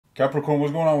Capricorn,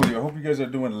 what's going on with you? I hope you guys are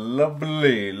doing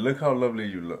lovely. Look how lovely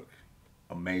you look.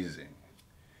 Amazing.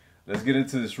 Let's get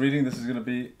into this reading. This is going to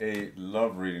be a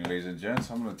love reading, ladies and gents.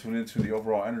 I'm going to tune into the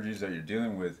overall energies that you're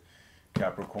dealing with,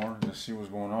 Capricorn. Let's see what's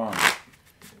going on.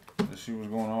 Let's see what's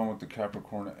going on with the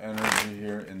Capricorn energy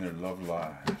here in their love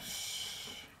lives.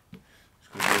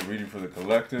 Let's go do a reading for the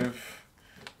collective.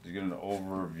 Let's get an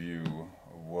overview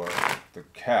of what the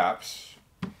Caps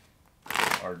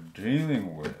are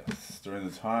dealing with during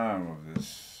the time of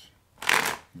this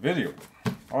video.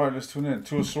 All right, let's tune in.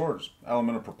 Two of Swords,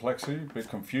 element of perplexity, a bit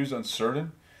confused,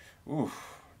 uncertain.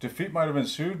 Oof. Defeat might have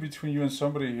ensued between you and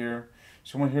somebody here.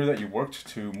 Someone here that you worked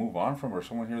to move on from, or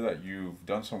someone here that you've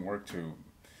done some work to,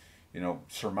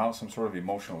 surmount some sort of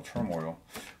emotional turmoil.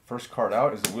 First card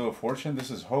out is the Wheel of Fortune.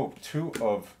 This is hope. Two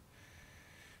of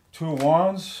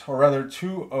Wands, or rather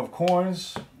two of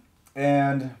Coins,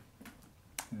 and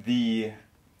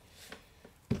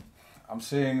I'm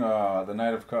seeing the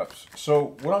Knight of Cups.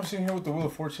 So what I'm seeing here with the Wheel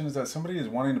of Fortune is that somebody is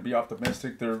wanting to be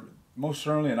optimistic. They're most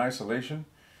certainly in isolation.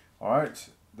 All right,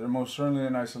 they're most certainly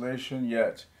in isolation,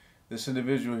 yet this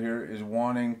individual here is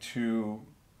wanting to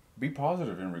be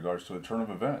positive in regards to a turn of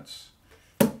events.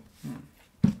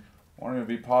 Wanting to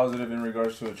be positive in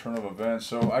regards to a turn of events.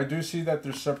 So I do see that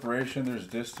there's separation, there's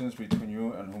distance between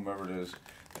you and whomever it is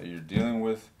that you're dealing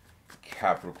with,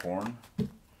 Capricorn.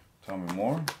 Tell me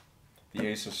more. The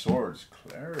Ace of Swords,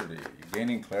 clarity. You're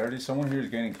gaining clarity. Someone here is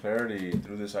gaining clarity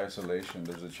through this isolation.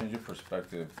 There's a change of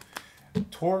perspective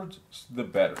towards the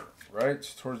better, right?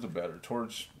 Towards the better,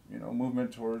 towards,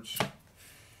 movement towards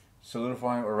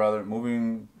solidifying, or rather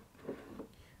moving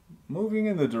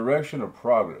in the direction of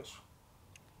progress.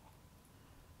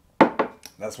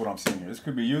 That's what I'm seeing here. This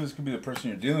could be you. This could be the person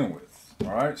you're dealing with.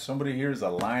 All right? Somebody here is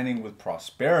aligning with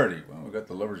prosperity. Well, we got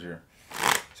the Lovers here.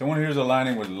 Someone here is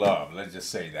aligning with love. Let's just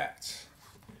say that.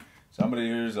 Somebody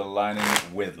here is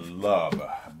aligning with love,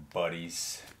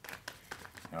 buddies.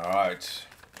 All right.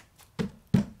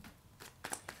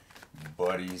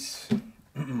 Buddies.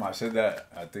 I said that,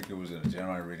 I think it was in a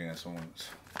Gemini reading, and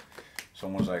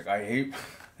someone's like, I hate,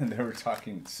 and they were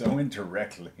talking so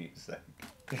indirectly. It's like,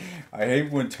 I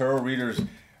hate when tarot readers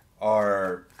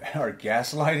are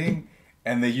gaslighting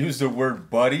and they use the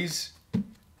word buddies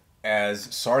as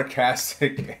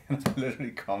sarcastic. And I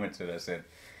literally commented,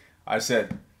 I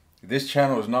said, this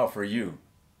channel is not for you,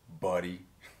 buddy.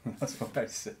 That's what I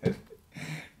said.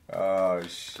 Oh,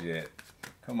 shit.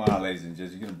 Come on, ladies and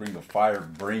gents. You're going to bring the fire.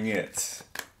 Bring it.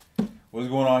 What's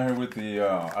going on here with the...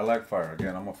 I like fire.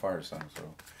 Again, I'm a fire sign, so...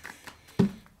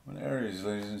 I'm an Aries,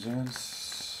 ladies and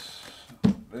gents.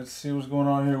 Let's see what's going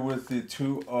on here with the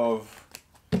Two of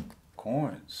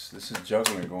Coins. This is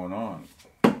juggling going on.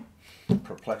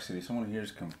 Perplexity. Someone here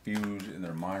is confused in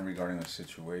their mind regarding a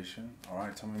situation. All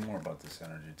right, tell me more about this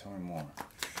energy. Tell me more.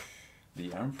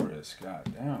 The Empress.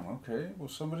 God damn. Okay. Well,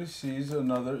 somebody sees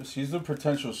the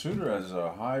potential suitor as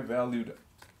a high-valued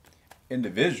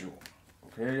individual.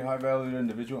 Okay, high-valued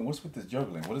individual. And what's with this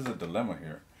juggling? What is the dilemma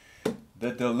here?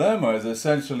 The dilemma is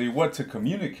essentially what to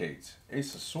communicate.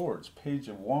 Ace of Swords, Page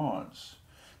of Wands.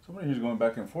 Somebody here's going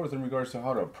back and forth in regards to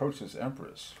how to approach this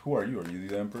Empress. Who are you? Are you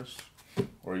the Empress?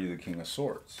 Or are you the King of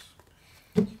Swords?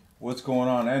 What's going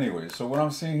on anyway? So what I'm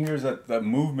seeing here is that that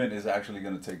movement is actually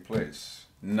going to take place.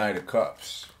 Knight of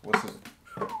Cups. What's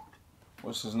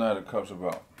this Knight of Cups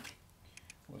about?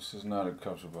 What's this Knight of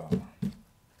Cups about?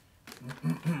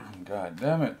 God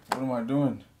damn it. What am I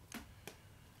doing?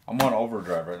 I'm on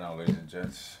overdrive right now, ladies and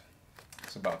gents.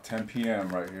 It's about 10 p.m.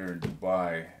 right here in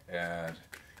Dubai, and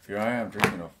here I am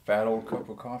drinking a fat old cup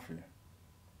of coffee.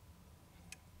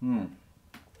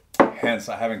 Hence,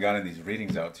 I haven't gotten these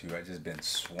readings out to you. I've just been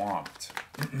swamped,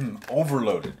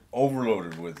 overloaded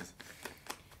with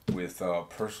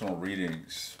personal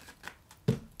readings.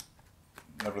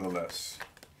 Nevertheless,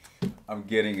 I'm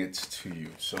getting it to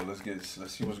you. So let's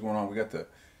see what's going on. We got the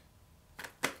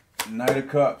Knight of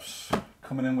Cups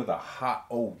coming in with a hot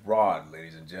old rod,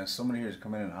 ladies and gents. Somebody here is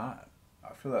coming in hot.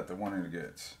 I feel like they're wanting to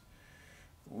get.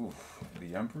 Oof,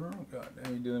 the Emperor. God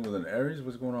damn, you dealing with an Aries?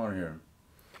 What's going on here?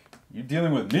 You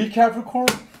dealing with me, Capricorn?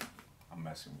 I'm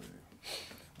messing with you.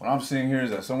 What I'm seeing here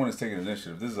is that someone is taking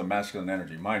initiative. This is a masculine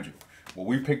energy, mind you. What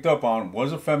we picked up on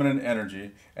was a feminine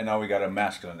energy, and now we got a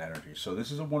masculine energy. So this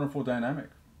is a wonderful dynamic.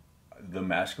 The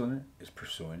masculine is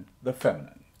pursuing the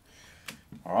feminine.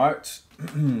 All right.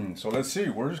 So let's see.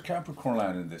 Where does Capricorn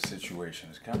land in this situation?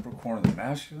 Is Capricorn the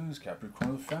masculine? Is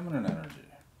Capricorn the feminine energy?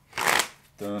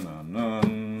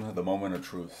 Dun-dun-dun. The moment of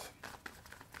truth.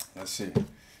 Let's see.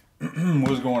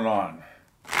 What's going on?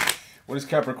 What is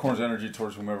Capricorn's energy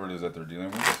towards whomever it is that they're dealing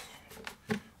with?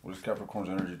 What is Capricorn's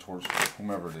energy towards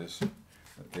whomever it is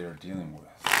that they are dealing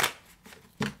with?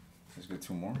 Let's get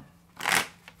two more.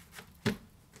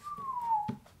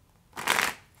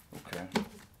 Okay.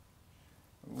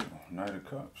 Ooh, Knight of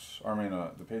Cups. I mean,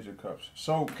 the Page of Cups.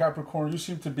 So, Capricorn, you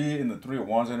seem to be in the Three of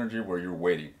Wands energy where you're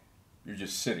waiting. You're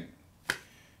just sitting.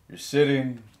 You're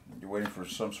sitting. You're waiting for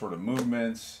some sort of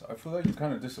movements. I feel like you're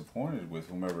kind of disappointed with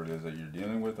whomever it is that you're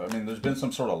dealing with. I mean, there's been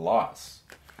some sort of loss.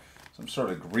 Some sort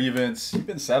of grievance. You've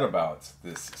been sad about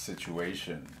this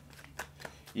situation.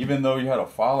 Even though you had a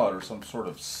fallout or some sort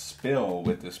of spill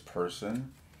with this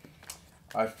person,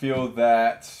 I feel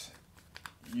that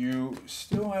you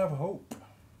still have hope.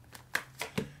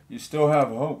 You still have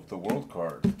hope. The World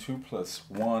card. 2 +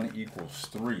 1 =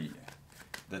 3.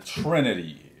 The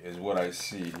Trinity is what I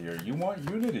see here. You want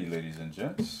unity, ladies and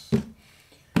gents.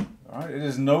 All right. It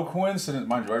is no coincidence.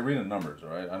 Mind you, I read in numbers, all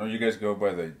right? I know you guys go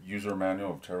by the user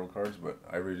manual of tarot cards, but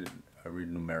I read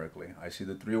numerically. I see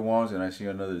the 3 of Wands, and I see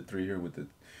another 3 here with the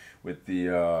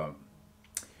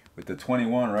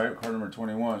 21, right? Card number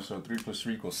 21. So 3 +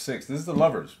 3 = 6. This is the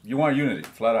Lovers. You want unity,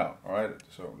 flat out. All right.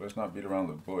 So let's not beat around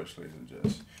the bush, ladies and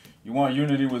gents. You want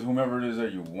unity with whomever it is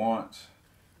that you want.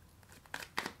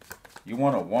 You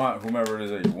want to want whomever it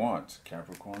is that you want,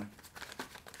 Capricorn.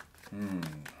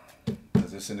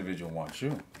 Does this individual want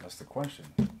you? That's the question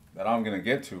that I'm going to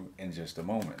get to in just a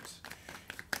moment,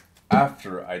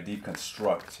 after I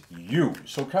deconstruct you.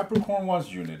 So Capricorn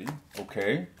wants unity,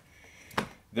 okay?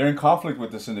 They're in conflict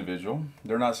with this individual.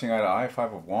 They're not seeing eye to eye.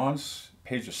 5 of Wands,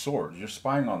 Page of Swords. You're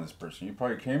spying on this person. You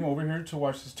probably came over here to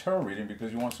watch this tarot reading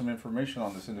because you want some information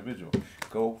on this individual.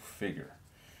 Go figure.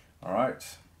 All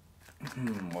right.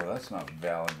 Well, that's not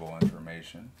valuable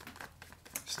information.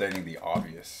 Stating the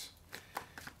obvious.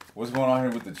 What's going on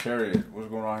here with the Chariot? What's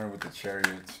going on here with the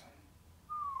Chariot?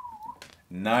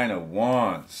 9 of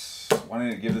Wands.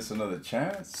 Wanting to give this another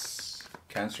chance?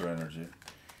 Cancer energy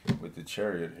with the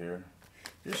Chariot here.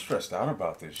 You're stressed out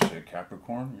about this shit,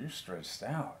 Capricorn. You're stressed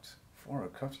out. 4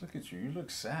 of Cups. Look at you. You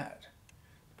look sad.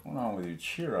 What's going on with you?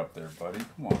 Cheer up there, buddy.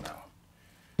 Come on now.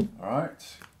 All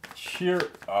right.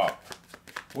 Cheer up.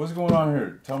 What's going on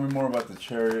here? Tell me more about the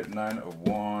Chariot. 9 of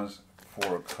Wands.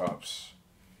 4 of Cups.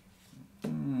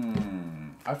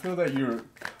 I feel that you're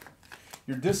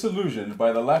disillusioned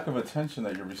by the lack of attention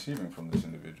that you're receiving from this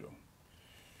individual.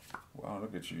 Wow,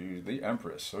 look at you, the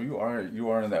Empress. So you are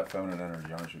in that feminine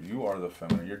energy, aren't you? You are the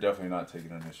feminine. You're definitely not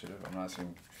taking initiative. I'm not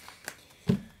saying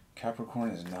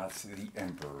Capricorn is not the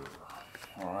Emperor.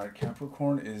 All right,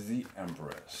 Capricorn is the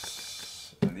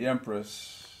Empress, and the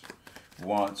Empress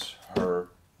wants her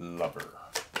lover.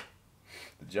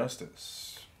 The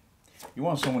Justice. You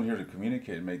want someone here to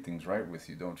communicate and make things right with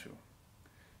you, don't you?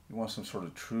 You want some sort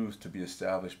of truth to be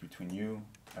established between you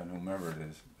and whomever it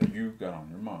is that you've got on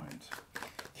your mind.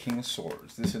 King of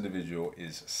Swords. This individual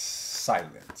is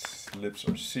silent. Lips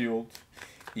are sealed.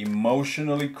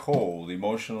 Emotionally cold.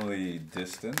 Emotionally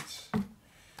distant.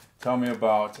 Tell me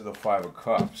about the 5 of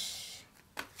Cups.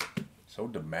 So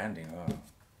demanding, huh?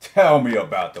 Tell me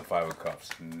about the 5 of Cups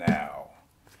now.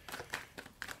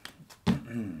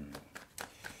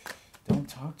 Don't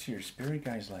talk to your spirit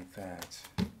guys like that.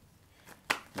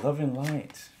 Love and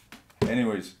light.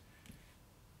 Anyways,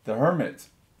 the Hermit.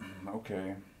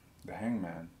 Okay. The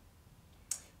Hangman.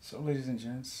 So, ladies and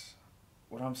gents,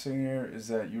 what I'm saying here is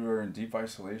that you are in deep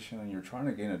isolation and you're trying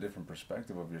to gain a different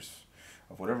perspective of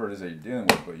whatever it is that you're dealing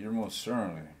with, but you're most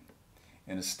certainly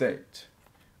in a state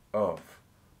of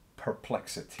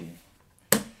perplexity.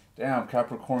 Damn,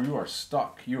 Capricorn, you are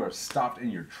stuck. You are stopped in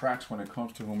your tracks when it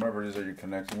comes to whomever it is that you're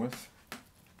connecting with.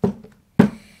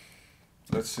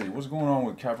 Let's see, what's going on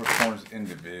with Capricorn's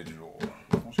individual?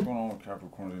 What's going on with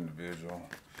Capricorn's individual?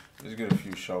 Let's get a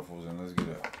few shuffles and let's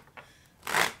get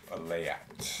a layout.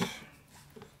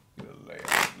 Get a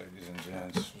layout, ladies and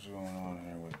gents. What's going on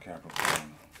here with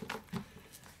Capricorn?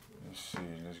 Let's see,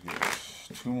 let's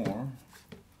get 2 more.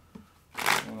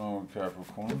 What's going on with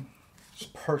Capricorn? This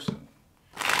person.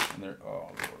 And they're,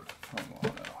 oh Lord, come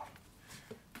on now.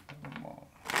 Come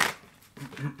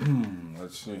on.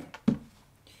 Let's see.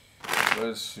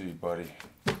 Let's see, buddy.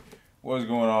 What's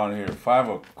going on here? 5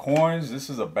 of Coins. This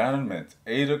is abandonment.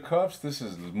 8 of Cups. This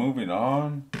is moving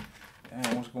on.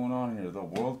 Damn, what's going on here? The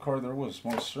World card. There was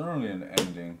most certainly an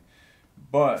ending.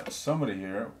 But somebody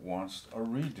here wants a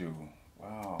redo.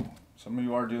 Wow. Some of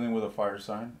you are dealing with a fire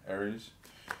sign. Aries,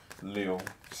 Leo,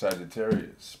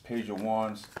 Sagittarius. Page of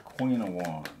Wands, Queen of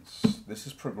Wands. This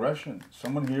is progression.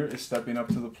 Someone here is stepping up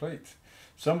to the plate.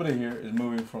 Somebody here is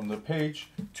moving from the page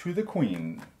to the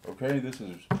queen. Okay, this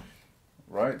is,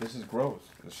 right? This is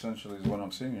growth, essentially, is what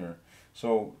I'm seeing here.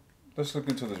 So let's look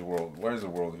into this world. Where is the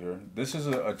world here? This is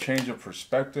a change of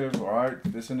perspective, all right?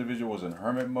 This individual was in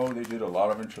hermit mode. They did a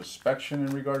lot of introspection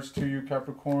in regards to you,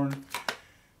 Capricorn.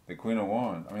 The Queen of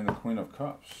Wands, the Queen of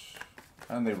Cups.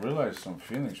 And they realized some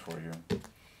feelings for you.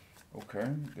 Okay,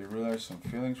 they realized some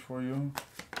feelings for you.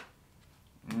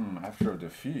 After a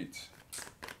defeat.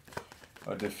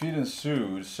 A defeat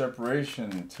ensued,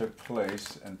 separation took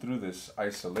place, and through this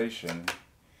isolation,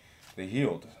 they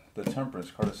healed. The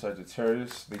Temperance card of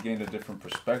Sagittarius, they gained a different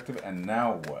perspective, and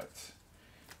now what?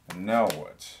 And now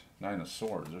what? Nine of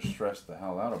Swords, they're stressed the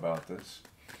hell out about this.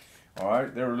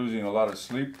 Alright, they were losing a lot of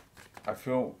sleep. I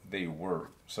feel they were,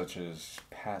 such as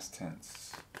past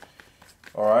tense.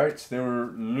 Alright, they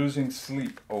were losing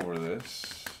sleep over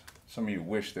this. Some of you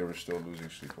wish they were still losing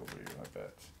sleep over you, I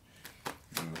bet.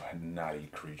 You naughty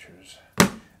creatures.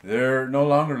 They're no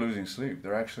longer losing sleep.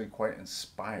 They're actually quite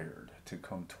inspired to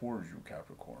come towards you,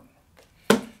 Capricorn.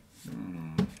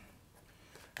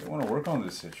 They want to work on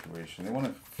this situation. They want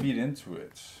to feed into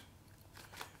it.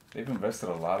 They've invested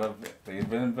a lot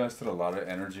of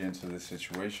energy into this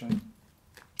situation.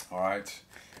 All right,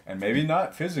 and maybe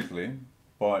not physically,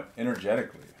 but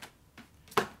energetically.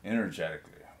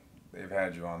 They've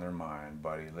had you on their mind,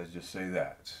 buddy. Let's just say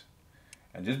that.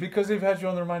 And just because they've had you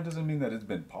on their mind doesn't mean that it's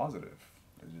been positive.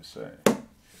 Let's just say.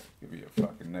 Give you a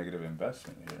fucking negative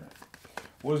investment here.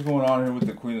 What's going on here with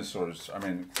the Queen of Swords?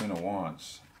 Queen of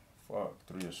Wands. Fuck,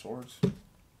 Three of Swords?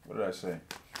 What did I say?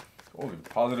 Holy,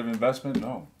 positive investment?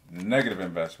 No. Negative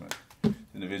investment. The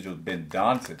individual's been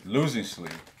daunted, losing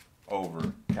sleep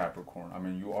over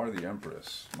Capricorn. You are the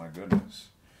Empress. My goodness.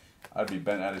 I'd be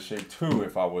bent out of shape too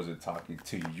if I wasn't talking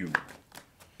to you.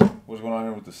 What's going on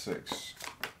here with the Six?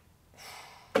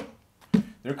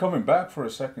 They're coming back for a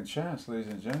second chance, ladies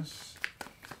and gents.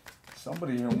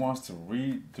 Somebody here wants to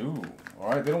redo.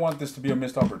 Alright, they don't want this to be a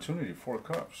missed opportunity. Four of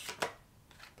Cups.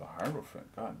 The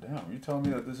Hierophant. God damn. You telling me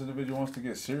that this individual wants to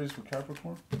get serious with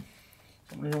Capricorn?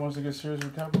 Somebody here wants to get serious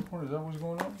with Capricorn? Is that what's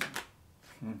going on?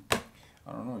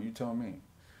 I don't know. You tell me.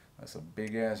 That's a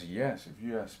big ass yes if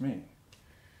you ask me.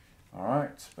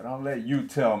 Alright, but I'll let you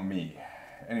tell me.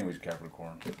 Anyways,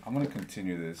 Capricorn, I'm going to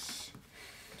continue this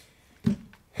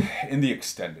in the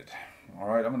extended.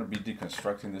 Alright, I'm going to be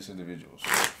deconstructing this individual's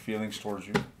feelings towards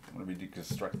you. I'm going to be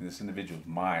deconstructing this individual's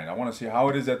mind. I want to see how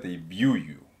it is that they view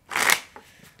you.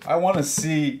 I want to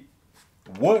see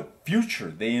what future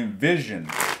they envision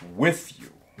with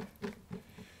you.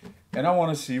 And I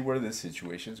want to see where this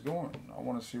situation is going. I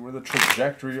want to see where the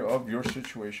trajectory of your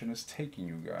situation is taking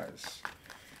you guys.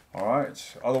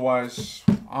 Alright, otherwise,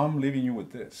 I'm leaving you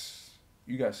with this.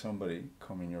 You got somebody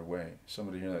coming your way.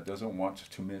 Somebody here that doesn't want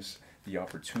to miss the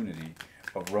opportunity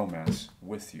of romance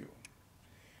with you.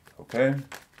 Okay?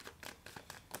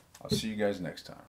 I'll see you guys next time.